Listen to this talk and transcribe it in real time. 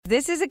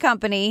This is a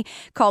company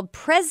called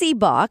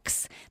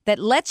Box that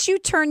lets you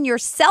turn your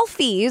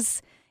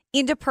selfies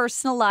into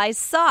personalized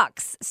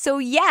socks. So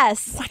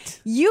yes,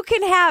 you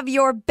can have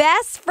your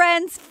best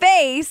friend's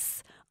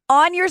face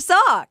on your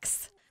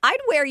socks. I'd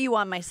wear you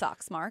on my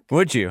socks, Mark.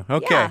 Would you?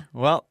 Okay. Yeah.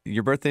 Well,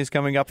 your birthday's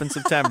coming up in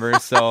September,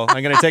 so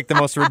I'm going to take the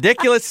most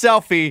ridiculous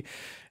selfie,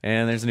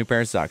 and there's a new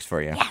pair of socks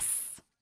for you. Yes.